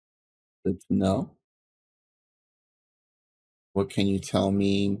Good to know. What can you tell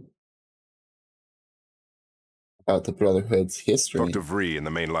me about the Brotherhood's history? Dr. Vree in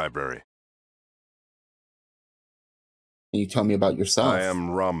the main library. Can you tell me about I yourself?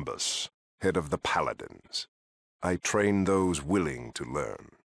 am Rhombus, head of the Paladins. I train those willing to learn.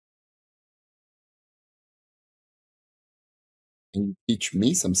 Can you teach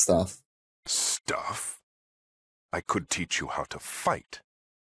me some stuff? Stuff? I could teach you how to fight,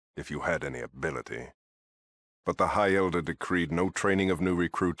 if you had any ability. But the High Elder decreed no training of new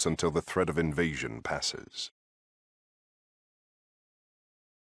recruits until the threat of invasion passes.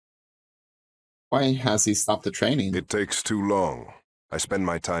 Why has he stopped the training? It takes too long. I spend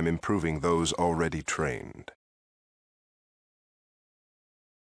my time improving those already trained.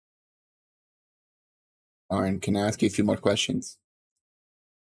 Aaron, can I ask you a few more questions?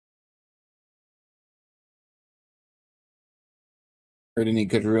 Heard any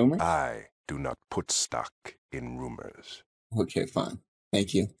good rumors? I do not put stock in rumors. Okay, fine.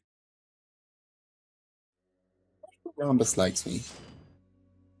 Thank you. Rhombus likes me.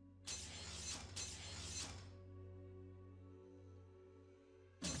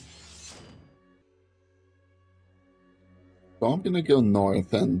 So I'm gonna go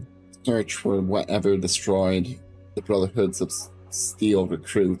north and search for whatever destroyed the Brotherhoods of Steel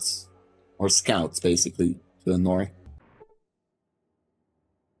recruits, or scouts, basically, to the north.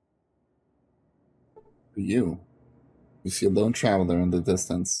 For you see a lone traveler in the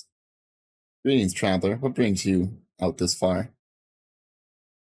distance. Greetings, traveler. What brings you out this far?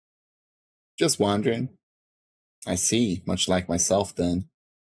 Just wandering. I see, much like myself then.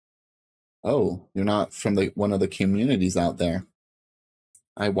 Oh, you're not from one of the communities out there.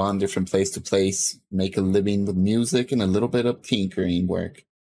 I wander from place to place, make a living with music and a little bit of tinkering work.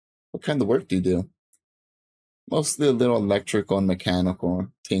 What kind of work do you do? Mostly a little electrical and mechanical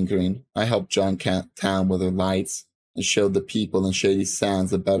tinkering. I help John Town with their lights and show the people in Shady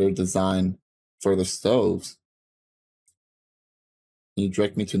Sands a better design for the stoves. Can you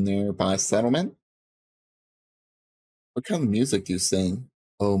direct me to nearby settlement? What kind of music do you sing?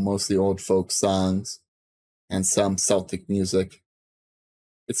 Oh, mostly old folk songs and some Celtic music.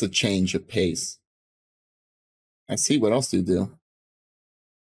 It's a change of pace. I see. What else do you do?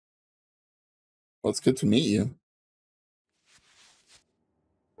 Well, it's good to meet you.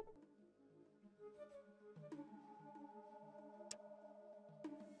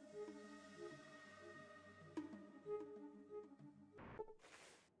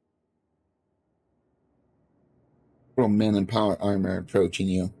 Several men in power armor approaching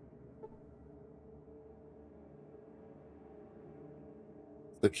you.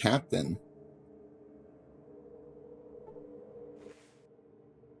 The captain.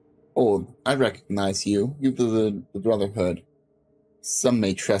 Oh, I recognize you. You're the Brotherhood. Some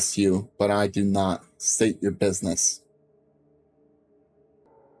may trust you, but I do not. State your business.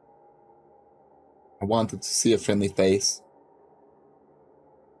 I wanted to see a friendly face.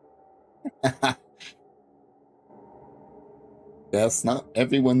 Yes, not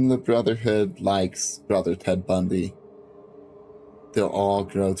everyone in the Brotherhood likes Brother Ted Bundy. They'll all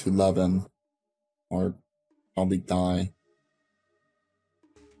grow to love him, or probably die.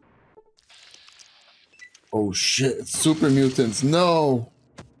 Oh shit, it's super mutants, no!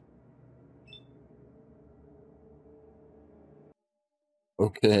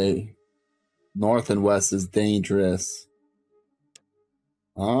 Okay, north and west is dangerous.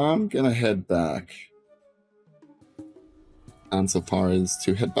 I'm gonna head back. And so far as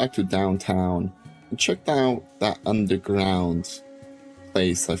to head back to downtown and check out that underground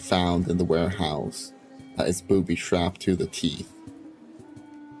place I found in the warehouse that is booby-trapped to the teeth.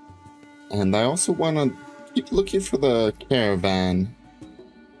 And I also want to keep looking for the caravan.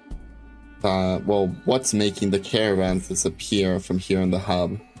 Well, what's making the caravans disappear from here in the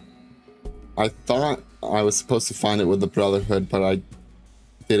hub? I thought I was supposed to find it with the Brotherhood, but I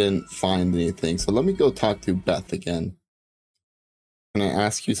didn't find anything. So let me go talk to Beth again. Can I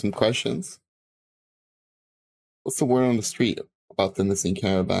ask you some questions? What's the word on the street about the missing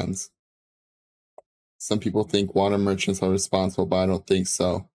caravans? Some people think water merchants are responsible, but I don't think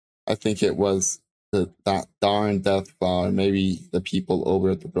so. I think it was that darn Deathclaw, or maybe the people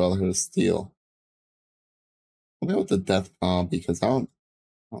over at the Brotherhood of Steel. I'll go with the Deathclaw because I don't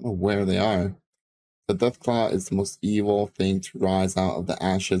know where they are. The Deathclaw is the most evil thing to rise out of the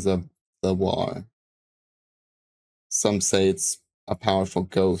ashes of the war. Some say it's a powerful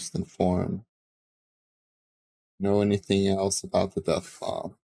ghost in form. Know anything else about the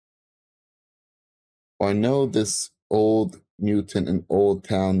Deathclaw? Well, I know this old mutant in Old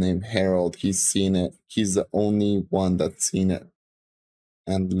Town named Harold. He's seen it. He's the only one that's seen it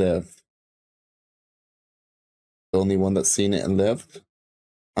and lived. The only one that's seen it and lived.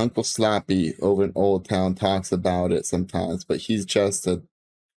 Uncle Slappy over in Old Town talks about it sometimes, but he's just a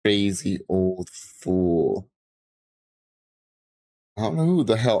crazy old fool. I don't know who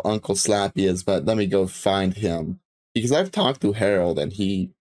the hell Uncle Slappy is, but let me go find him. Because I've talked to Harold and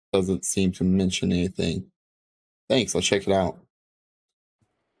he doesn't seem to mention anything. Thanks, I'll check it out.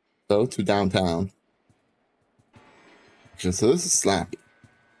 Go to downtown. Okay, so this is Slappy.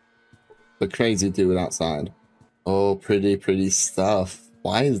 The crazy dude outside. Oh, pretty stuff.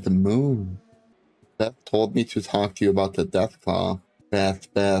 Why is the moon? Beth told me to talk to you about the Deathclaw.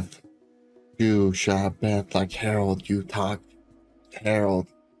 Beth. You shut Beth like Harold. You talk. Harold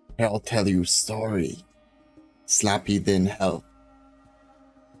tell you story. Slappy didn't help.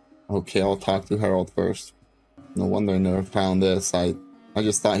 Okay, I'll talk to Harold first. No wonder I never found this. I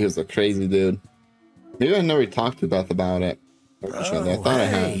just thought he was a crazy dude. Maybe I never talked to Beth about it. Oh, I thought I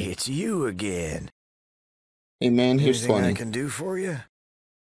had. hey, it's you again. Hey man, here's Anything 20. I can do for you?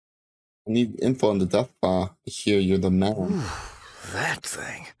 I need info on the Deathclaw. I hear you're the man. Ooh, that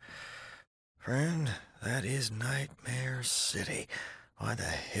thing. Friend, that is Nightmare City. Why the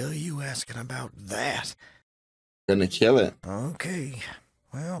hell are you asking about that? Gonna kill it. Okay,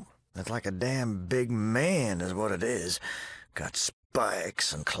 well, that's like a damn big man is what it is. Got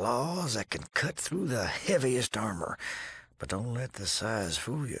spikes and claws that can cut through the heaviest armor. But don't let the size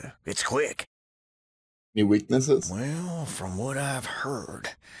fool you. It's quick. Any weaknesses? Well, from what I've heard,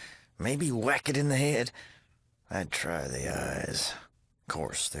 maybe whack it in the head. I'd try the eyes. Of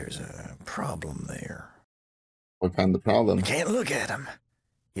course, there's a problem there. What kind of problem? You can't look at him.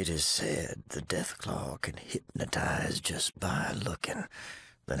 It is said the Deathclaw can hypnotize just by looking.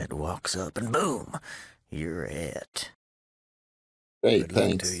 Then it walks up and boom, you're it. Hey, Good luck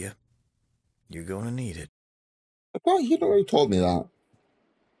thanks. to you. You're gonna need it. I thought he'd already told me that.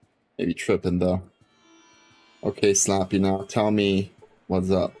 Maybe tripping though. Okay, Slappy, now tell me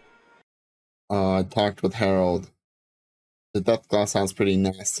what's up. I talked with Harold. The Deathclaw sounds pretty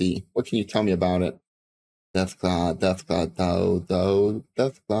nasty. What can you tell me about it? Deathclaw, Deathclaw.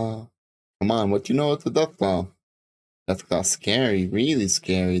 Come on, what do you know about the Deathclaw? Deathclaw scary, really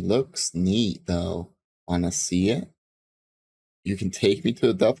scary. Looks neat though. Wanna see it? You can take me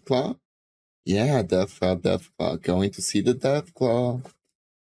to the Deathclaw? Yeah, Deathclaw. Going to see the Deathclaw.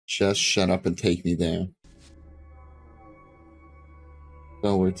 Just shut up and take me there.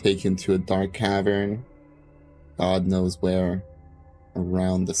 So we're taken to a dark cavern. God knows where.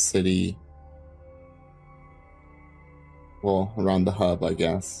 Around the city. Well, around the hub, I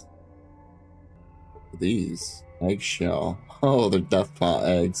guess. These eggshell. Oh, they're Deathclaw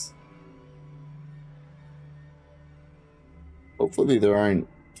eggs. Hopefully there aren't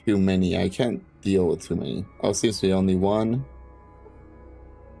too many. I can't deal with too many. Oh, seems to be only one.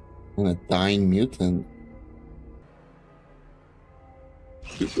 And a dying mutant.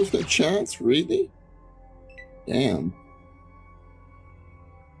 2% chance? Really? Damn.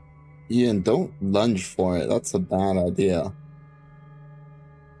 Ian, don't lunge for it. That's a bad idea.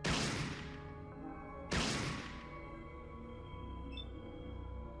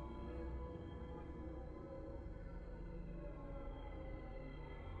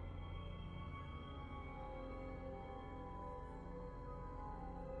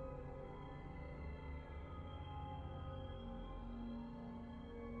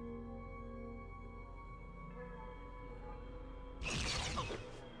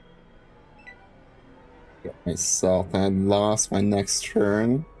 Myself, I lost my next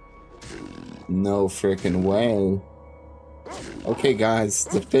turn. No freaking way. Okay, guys,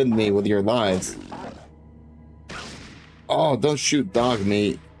 defend me with your lives. Oh, don't shoot dog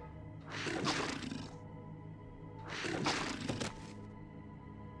meat.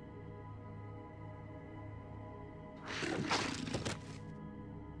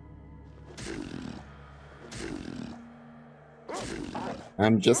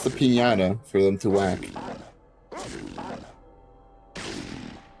 I'm just a piñata for them to whack.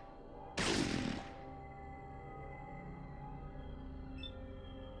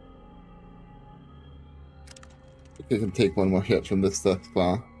 I can take one more hit from this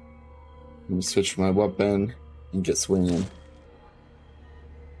Deathclaw. Let me switch my weapon and get swinging.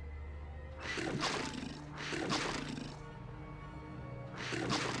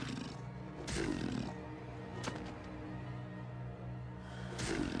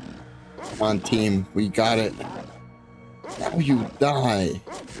 Come on, team, we got it. Now you die.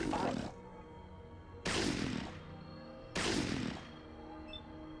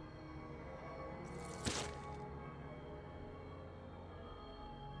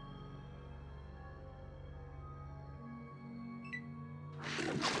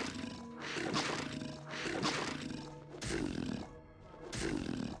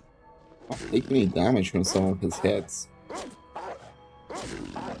 Not taking any damage from some of his hits.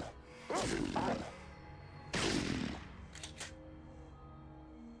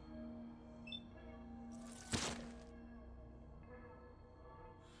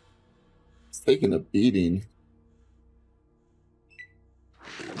 He's taking a beating.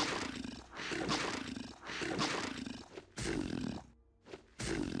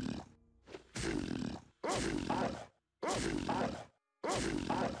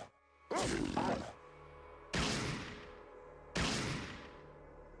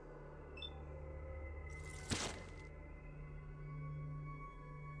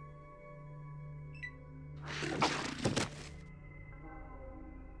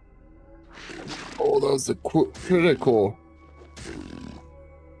 Oh, that was a critical.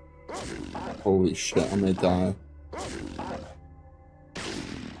 Holy shit, I may die.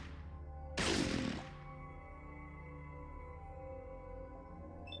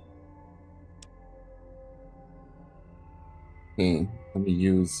 Okay, let me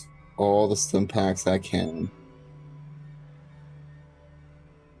use all the stim packs I can.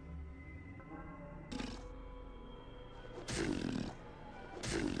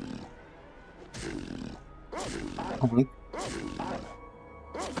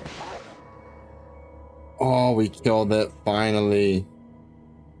 Oh, we killed it, finally.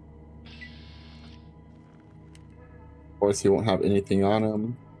 Of course, he won't have anything on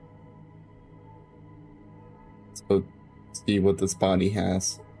him. So, see what this body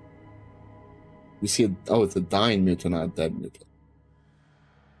has. You see, oh, it's a dying mutant, not a dead mutant.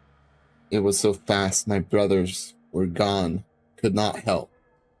 It was so fast, my brothers were gone. Could not help.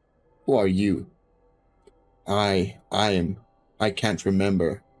 Who are you? I can't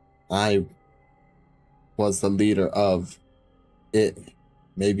remember. I was the leader of it.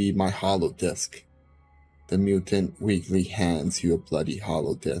 Maybe my hollow disc. The mutant weakly hands you a bloody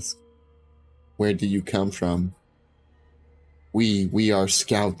hollow disc. Where do you come from? We are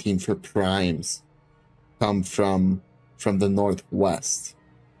scouting for primes. Come from the northwest.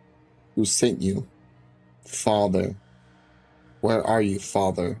 Who sent you? Father. Where are you,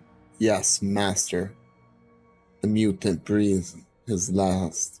 father? Yes, master. The mutant breathes his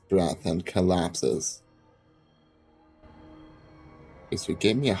last breath and collapses. Okay, so he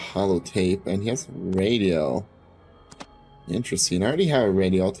gave me a holotape and he has a radio. Interesting. I already have a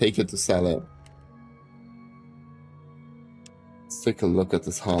radio. I'll take it to sell it. Let's take a look at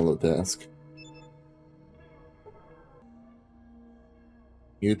this holodesk.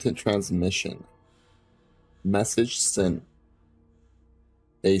 Mutant transmission. Message sent.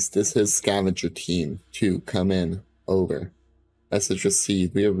 Base, this is scavenger team 2. Come in. Over. Message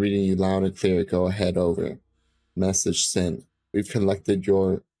received. We are reading you loud and clear. Go ahead. Over. Message sent. We've collected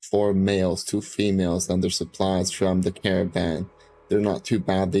your 4 males, 2 females, and their supplies from the caravan. They're not too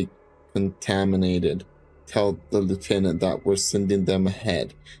badly contaminated. Tell the lieutenant that we're sending them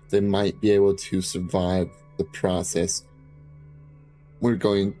ahead. They might be able to survive the process. We're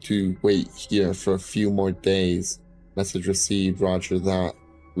going to wait here for a few more days. Message received. Roger that.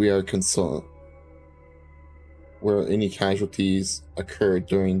 We are concerned where any casualties occurred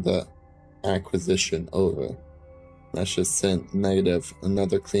during the acquisition. Over. Message sent. Negative.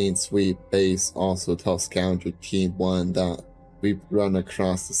 Another clean sweep. Base also tell Scoundrel Team 1 that we've run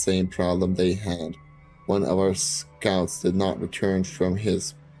across the same problem they had. One of our scouts did not return from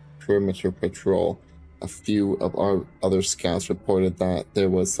his perimeter patrol. A few of our other scouts reported that there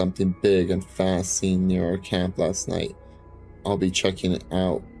was something big and fast seen near our camp last night. I'll be checking it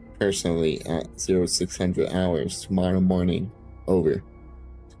out personally at 0600 hours tomorrow morning. Over.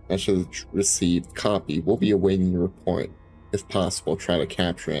 Message received. Copy. We'll be awaiting your report. If possible, try to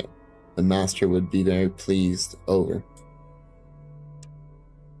capture it. The master would be very pleased. Over.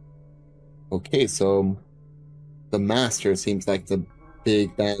 Okay, so the master seems like the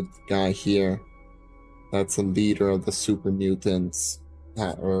big bad guy here. That's a leader of the super mutants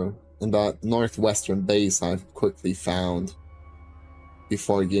that are in the northwestern base I've quickly found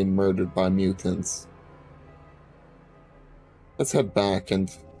before getting murdered by mutants. Let's head back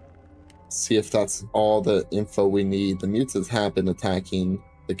and see if that's all the info we need. The mutants have been attacking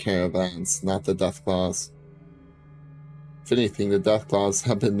the caravans, not the Deathclaws. If anything, the Deathclaws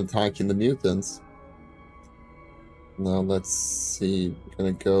have been attacking the mutants. Now let's see. We're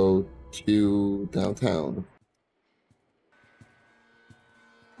gonna go to downtown.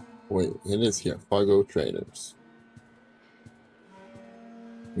 Wait, it is here. Fargo Traders.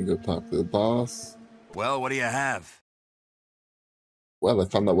 We go talk to the boss. Well, what do you have? Well, I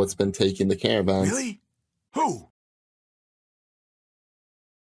found out what's been taking the caravans. Really? Who?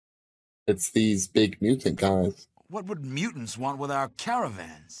 It's these big mutant guys. What would mutants want with our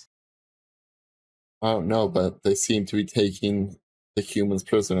caravans? I don't know, but they seem to be taking the humans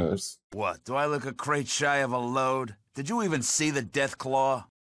prisoners. What, do I look a crate shy of a load? Did you even see the Deathclaw?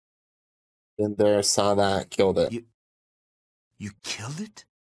 In there, saw that, killed it. You killed it?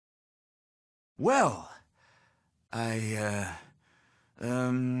 Well, where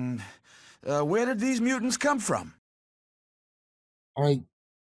did these mutants come from? I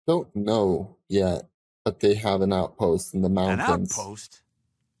don't know yet, but they have an outpost in the mountains. An outpost?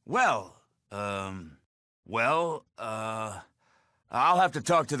 Well, I'll have to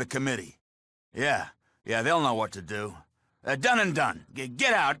talk to the committee. Yeah, they'll know what to do. Done and done.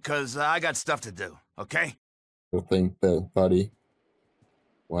 Get out, 'cause I got stuff to do, okay? You'll think that, buddy.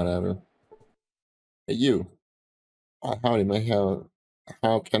 Whatever. Hey, you. Howdy,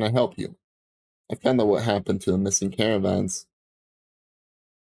 how can I help you? I found out what happened to the missing caravans.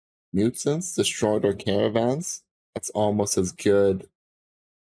 Mutants destroyed our caravans? That's almost as good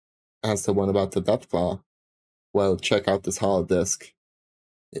as the one about the Deathclaw. Well, check out this holodisk.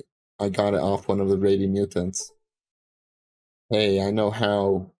 I got it off one of the raiding mutants. Hey, I know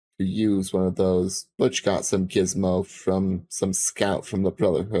how to use one of those. Butch got some gizmo from some scout from the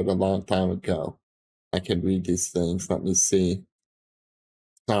Brotherhood a long time ago. I can read these things. Let me see.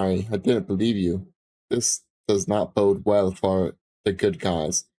 Sorry, I didn't believe you. This does not bode well for the good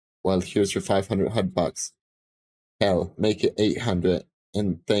guys. Well, here's your 500 HUD bucks. Hell, make it 800.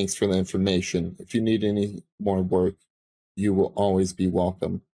 And thanks for the information. If you need any more work, you will always be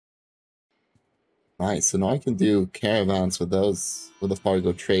welcome. Nice, so now I can do caravans with the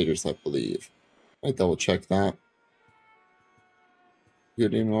Fargo traders, I believe. I double check that. You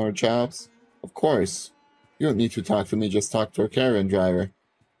need more jobs? Of course. You don't need to talk to me, just talk to our caravan driver.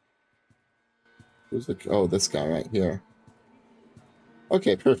 Who's this guy right here.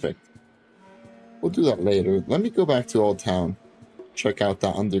 Okay, perfect. We'll do that later. Let me go back to Old Town. Check out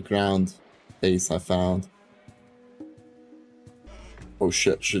that underground base I found. Oh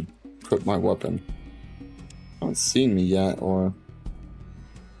shit, should put my weapon. Haven't seen me yet, or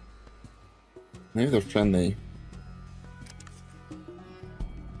maybe they're friendly.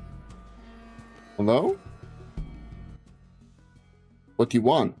 Hello? What do you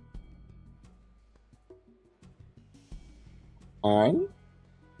want?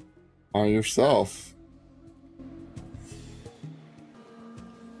 I yourself.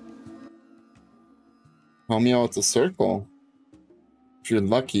 Tell me out the circle. If you're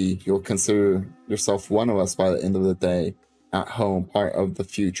lucky, you'll consider yourself one of us by the end of the day. At home, part of the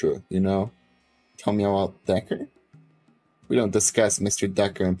future, you know? Tell me about Decker? We don't discuss Mr.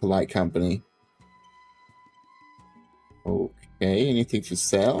 Decker in polite company. Okay, anything to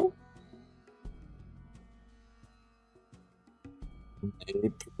sell?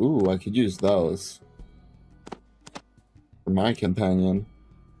 Ooh, I could use those. For my companion.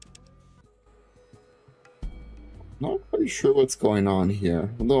 Not quite sure what's going on here.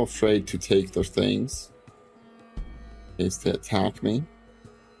 I'm a little afraid to take their things. In case they attack me.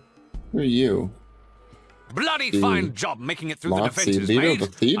 Who are you? Bloody fine job making it through the defenses, leader mate.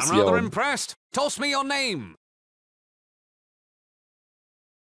 of the Thieves I'm rather Guild. impressed. Toss me your name.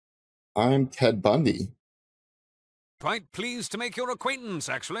 I'm Ted Bundy. Quite pleased to make your acquaintance,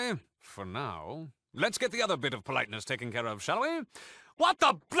 actually. For now. Let's get the other bit of politeness taken care of, shall we? What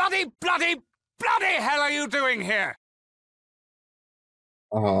the bloody hell are you doing here?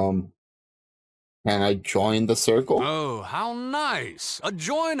 Can I join the circle? Oh, how nice. A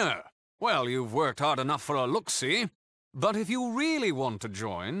joiner. Well, you've worked hard enough for a look-see. But if you really want to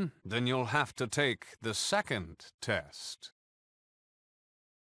join, then you'll have to take the second test.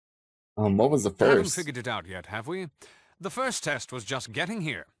 What was the Haven't first? figured it out yet, have we? The first test was just getting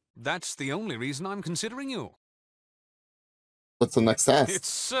here. That's the only reason I'm considering you. What's the next test? It's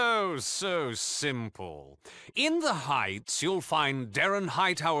so simple. In the Heights, you'll find Darren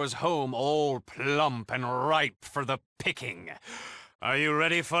Hightower's home all plump and ripe for the picking. Are you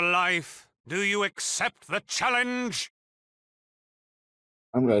ready for life? Do you accept the challenge?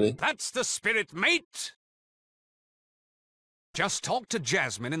 I'm ready. That's the spirit, mate! Just talk to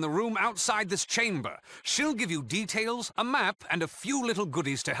Jasmine in the room outside this chamber. She'll give you details, a map, and a few little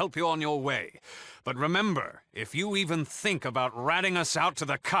goodies to help you on your way. But remember, if you even think about ratting us out to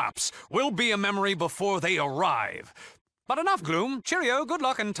the cops, we'll be a memory before they arrive. But enough gloom. Cheerio, good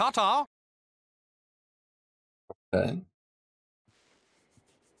luck, and ta-ta. Okay.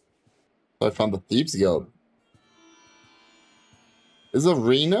 So I found the Thieves Guild. Is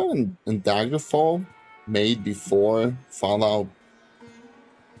Arena and Daggerfall made before Fallout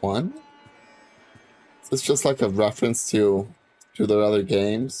 1? Is this just like a reference to the other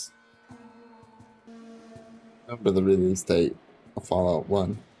games? I remember the release date of Fallout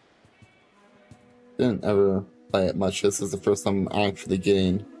 1. Didn't ever play it much. This is the first time I'm actually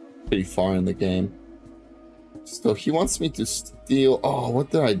getting pretty far in the game. So he wants me to steal. Oh, what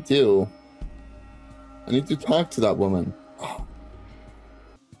did I do? I need to talk to that woman. Oh.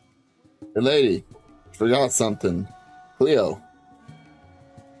 Hey, lady, forgot something. Cleo.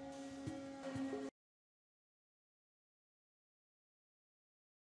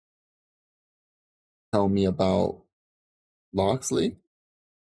 Tell me about Loxley?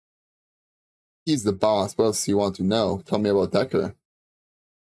 He's the boss. What else do you want to know? Tell me about Decker.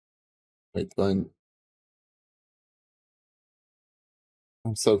 Wait, I'm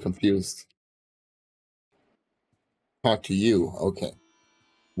so confused. Talk to you. Okay.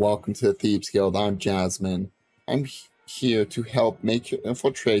 Welcome to the Thieves Guild. I'm Jasmine. I'm here to help make your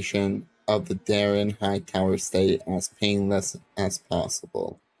infiltration of the Darren Hightower Estate as painless as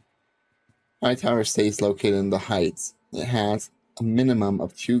possible. Hightower Estate is located in the Heights. It has a minimum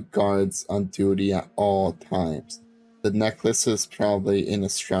of 2 guards on duty at all times. The necklace is probably in a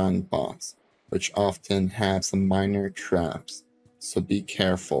strong box, which often have some minor traps, so be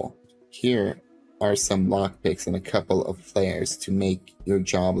careful. Here are some lockpicks and a couple of flares to make your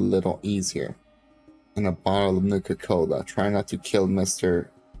job a little easier. And a bottle of Nuka-Cola. Try not to kill Mr.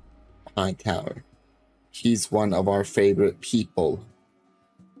 Hightower. He's one of our favorite people.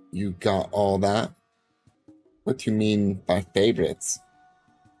 You got all that? What do you mean by favorites?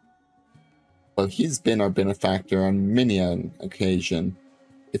 Well, he's been our benefactor on many an occasion.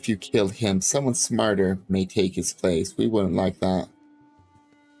 If you kill him, someone smarter may take his place. We wouldn't like that.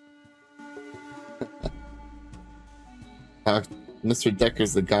 Mr.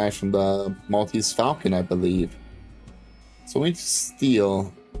 Decker's the guy from the Maltese Falcon, I believe. So we need to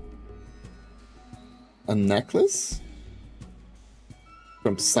steal a necklace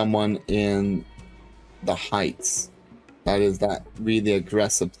from someone in the Heights. That is that really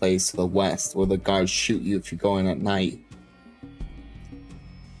aggressive place to the west where the guards shoot you if you go in at night.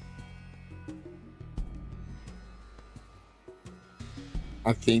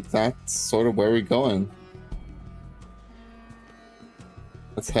 I think that's sort of where we're going.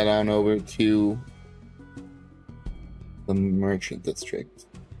 Let's head on over to the Merchant District.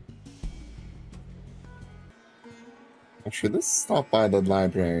 Actually, let's stop by the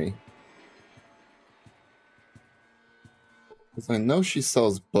library. Because I know she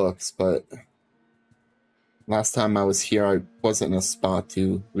sells books, but last time I was here, I wasn't in a spot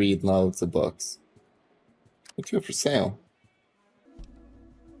to read loads of books. What do you have for sale?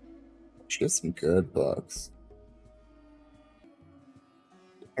 She has some good books.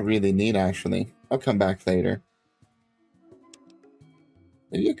 I really need, actually. I'll come back later.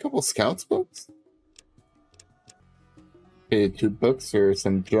 Maybe a couple Scouts books? Okay, 2 books for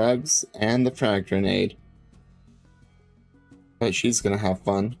some drugs and the frag grenade. But she's gonna have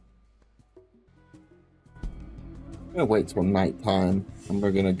fun. I'm gonna wait till nighttime, and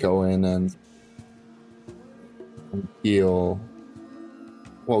we're gonna go in and heal.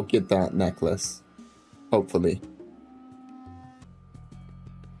 Well, get that necklace. Hopefully.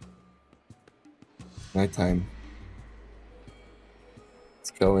 Nighttime. Let's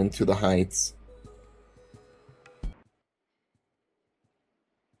go into the Heights.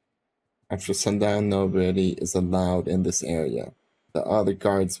 After sundown, nobody is allowed in this area. The other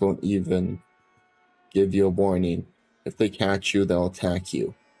guards won't even give you a warning. If they catch you, they'll attack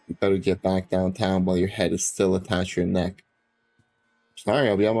you. You better get back downtown while your head is still attached to your neck. Sorry,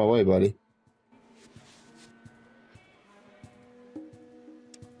 I'll be on my way, buddy.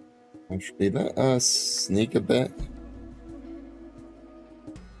 Actually, let us sneak a bit.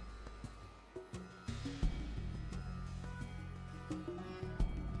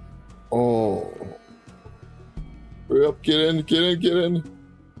 Oh. Hurry up, get in, get in, get in.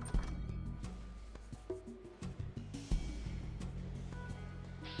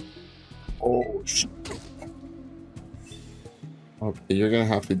 Oh, shit. Okay, you're gonna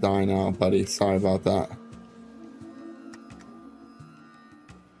have to die now, buddy. Sorry about that.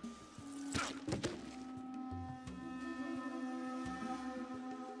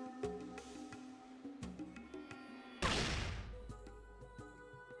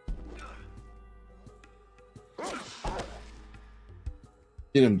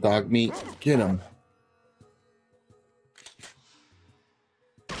 Get him, dog meat. Get him.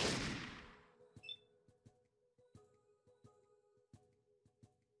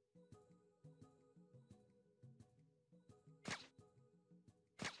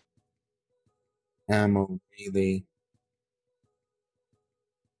 Ammo, really.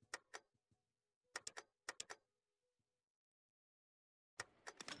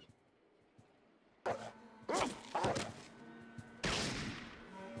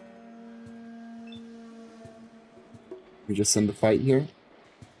 We just end the fight here.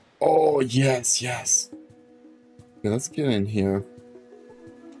 Oh, yes, yes. Okay, let's get in here.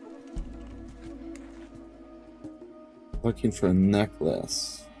 Looking for a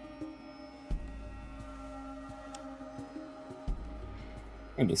necklace.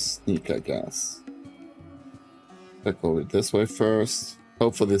 Trying to sneak, I guess. Let's go this way first.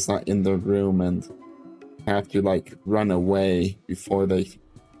 Hopefully it's not in the room and I have to like run away before they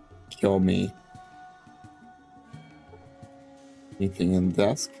kill me. Anything in the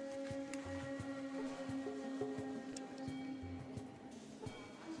desk?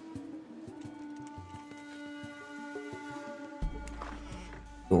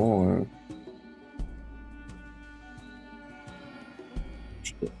 Door.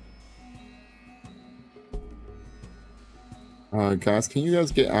 Guys, can you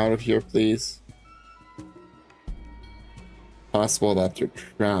guys get out of here, please? Possible that there are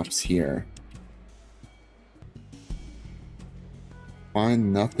traps here.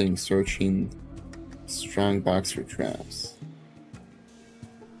 Find nothing, searching strong box for traps.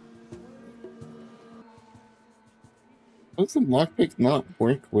 How does the lockpick not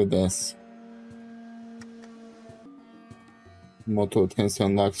work with us? Multiple attempts to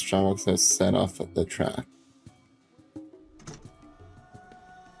unlock strong box has set off the trap.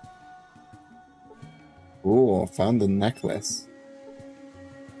 Ooh, found the necklace.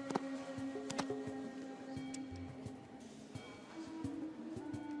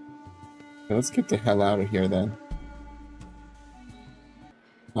 Let's get the hell out of here then.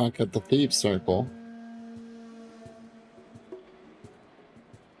 Knock at the thieves' circle.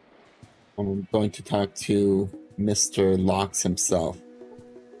 I'm going to talk to Mr. Locks himself.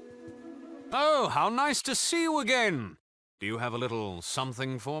 Oh, how nice to see you again. Do you have a little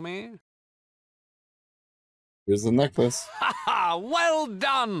something for me? Here's the necklace. Ha ha! Well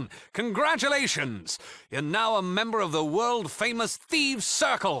done! Congratulations! You're now a member of the world-famous Thieves'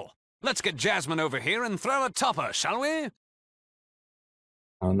 Circle. Let's get Jasmine over here and throw a topper, shall we? I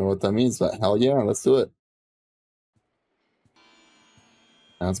don't know what that means, but hell yeah, let's do it.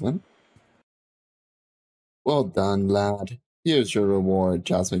 Jasmine? Well done, lad. Here's your reward.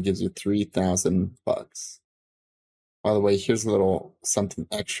 Jasmine gives you 3,000 bucks. By the way, here's a little something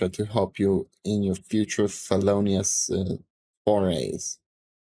extra to help you in your future felonious forays.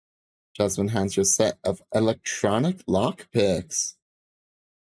 Jasmine hands you a set of electronic lockpicks.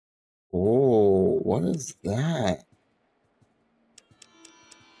 Oh, what is that?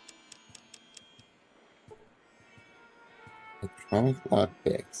 Electronic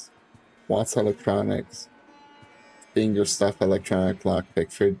lockpicks. Watts Electronics. Finger stuff electronic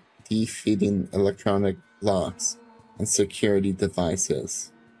lockpick for defeating electronic locks and security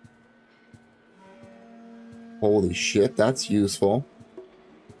devices. Holy shit, that's useful.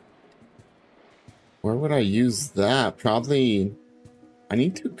 Where would I use that? Probably... I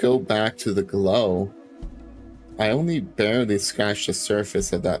need to go back to the glow. I only barely scratched the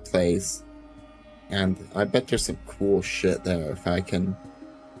surface of that place. And I bet there's some cool shit there if I can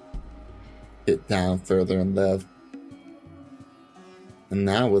get down further and live. And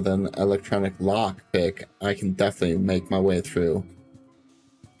now with an electronic lockpick, I can definitely make my way through.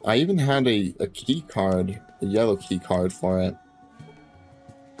 I even had a key card, a yellow key card for it.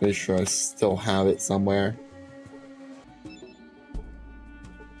 Pretty sure I still have it somewhere.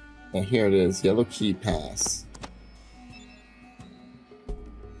 And here it is, yellow key pass.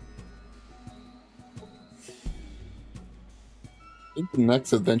 I think the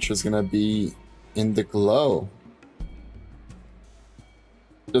next adventure is gonna be in the glow.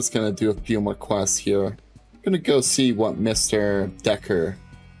 Just gonna do a few more quests here. Gonna go see what Mr. Decker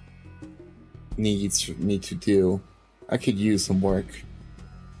needs me to do. I could use some work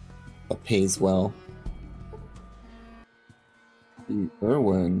that pays well.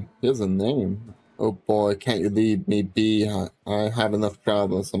 Irwin, here's a name. Oh boy, can't you leave me be? I have enough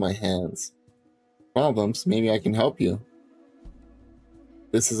problems on my hands. Problems? Maybe I can help you.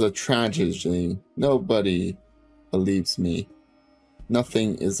 This is a tragedy. Nobody believes me.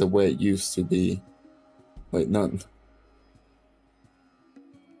 Nothing is the way it used to be. Wait, none.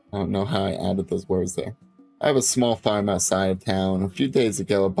 I don't know how I added those words there. I have a small farm outside of town. A few days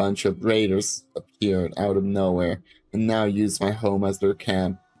ago, a bunch of raiders appeared out of nowhere and now use my home as their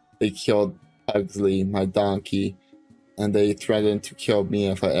camp. They killed Pugsley, my donkey, and they threatened to kill me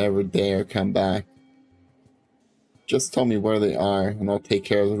if I ever dare come back. Just tell me where they are, and I'll take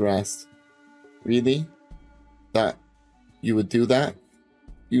care of the rest. Really? That you would do that?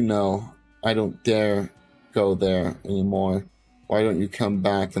 You know, I don't dare go there anymore. Why don't you come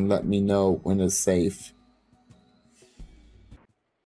back and let me know when it's safe?